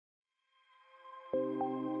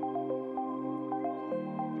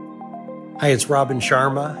Hi, it's Robin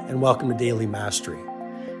Sharma, and welcome to Daily Mastery.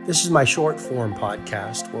 This is my short form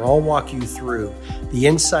podcast where I'll walk you through the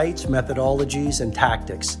insights, methodologies, and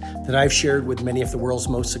tactics that I've shared with many of the world's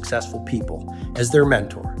most successful people as their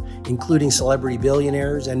mentor, including celebrity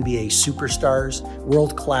billionaires, NBA superstars,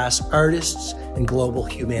 world-class artists, and global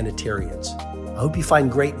humanitarians. I hope you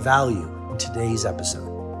find great value in today's episode.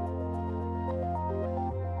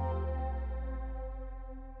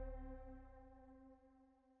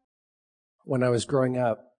 When I was growing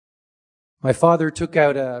up, my father took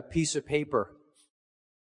out a piece of paper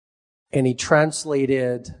and he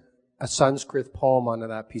translated a Sanskrit poem onto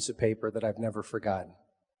that piece of paper that I've never forgotten.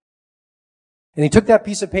 And he took that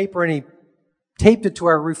piece of paper and he taped it to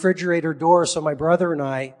our refrigerator door so my brother and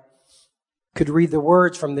I could read the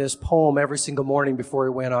words from this poem every single morning before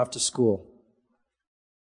he went off to school.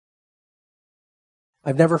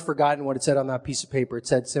 I've never forgotten what it said on that piece of paper. It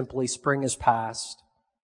said simply, "Spring has passed.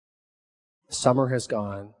 Summer has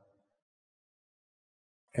gone,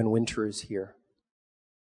 and winter is here.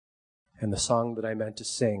 And the song that I meant to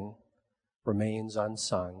sing remains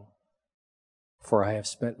unsung, for I have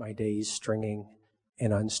spent my days stringing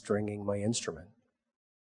and unstringing my instrument."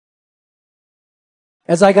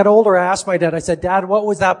 As I got older, I asked my dad, I said, "Dad, what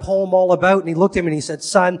was that poem all about?" And he looked at me and he said,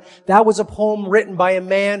 "Son, that was a poem written by a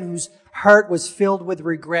man whose heart was filled with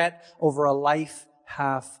regret over a life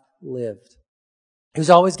half lived." He was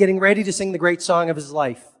always getting ready to sing the great song of his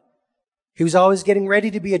life. He was always getting ready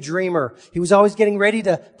to be a dreamer. He was always getting ready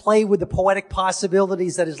to play with the poetic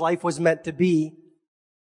possibilities that his life was meant to be.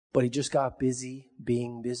 But he just got busy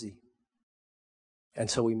being busy. And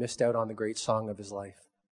so he missed out on the great song of his life.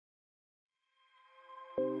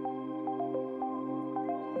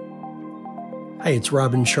 Hi, it's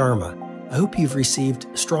Robin Sharma. I hope you've received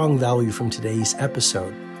strong value from today's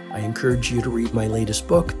episode. I encourage you to read my latest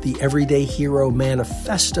book, The Everyday Hero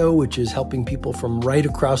Manifesto, which is helping people from right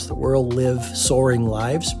across the world live soaring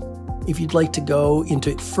lives. If you'd like to go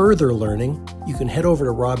into further learning, you can head over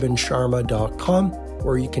to robinsharma.com,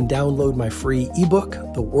 where you can download my free ebook,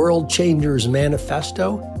 The World Changers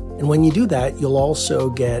Manifesto. And when you do that, you'll also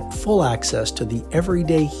get full access to the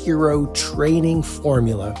Everyday Hero Training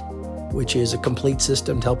Formula, which is a complete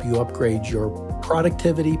system to help you upgrade your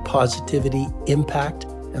productivity, positivity, impact,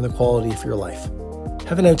 and the quality of your life.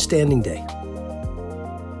 Have an outstanding day.